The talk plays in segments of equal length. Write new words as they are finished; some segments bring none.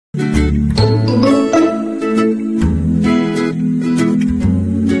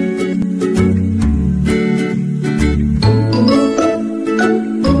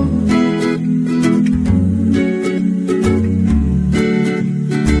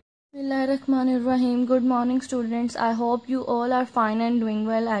Bismillahirrahmanirrahim. Good morning, students. I hope you all are fine and doing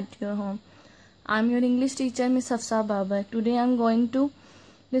well at your home. I'm your English teacher, Miss Hafsa Babar. Today I'm going to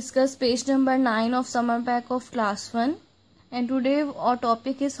discuss page number 9 of summer pack of class 1. And today our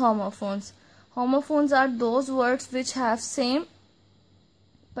topic is homophones. Homophones are those words which have same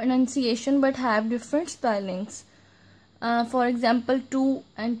pronunciation but have different spellings. For example, two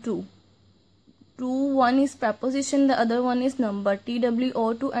and two. One is preposition, the other one is number,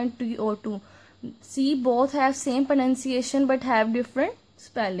 TWO2 and TO2. See, both have same pronunciation but have different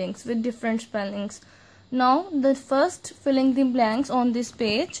spellings with different spellings. Now the first filling the blanks on this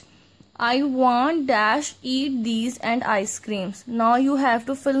page. I want dash eat these and ice creams. Now you have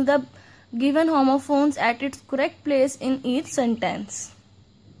to fill the given homophones at its correct place in each sentence.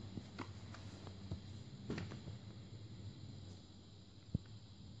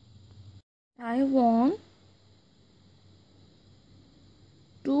 I want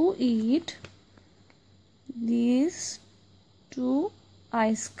to eat these two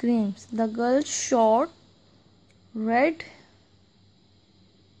ice creams. The girl's short red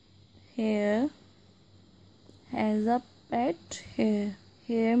hair has a pet hair.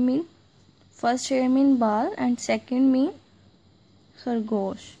 Hair mean first hair mean bal and second mean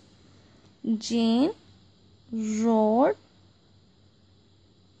khargosh. Jane rode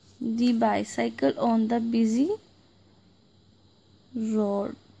the bicycle on the busy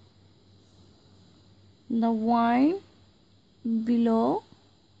road. The wine below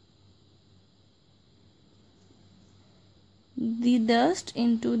the dust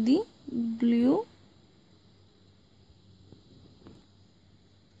into the blue.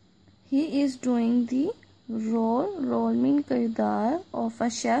 He is doing the role mean kirdar of a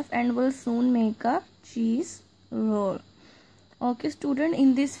chef and will soon make a cheese roll. Okay student,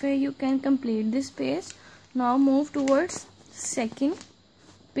 in this way you can complete this page. Now move towards second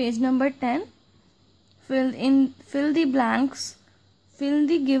page number 10. Fill the blanks. Fill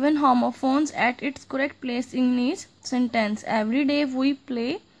the given homophones at its correct place in each sentence. Every day we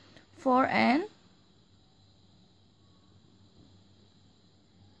play for an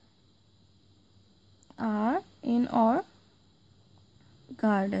hour in our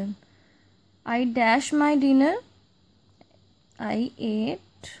garden. I dash my dinner. I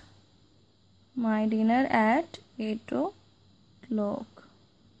ate my dinner at 8 o'clock.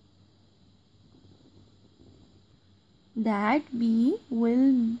 That bee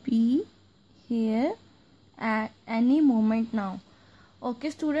will be here at any moment now.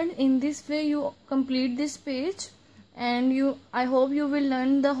 Okay student, in this way you complete this page and I hope you will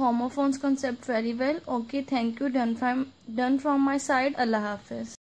learn the homophones concept very well. Okay, thank you. Done from my side. Allah Hafiz.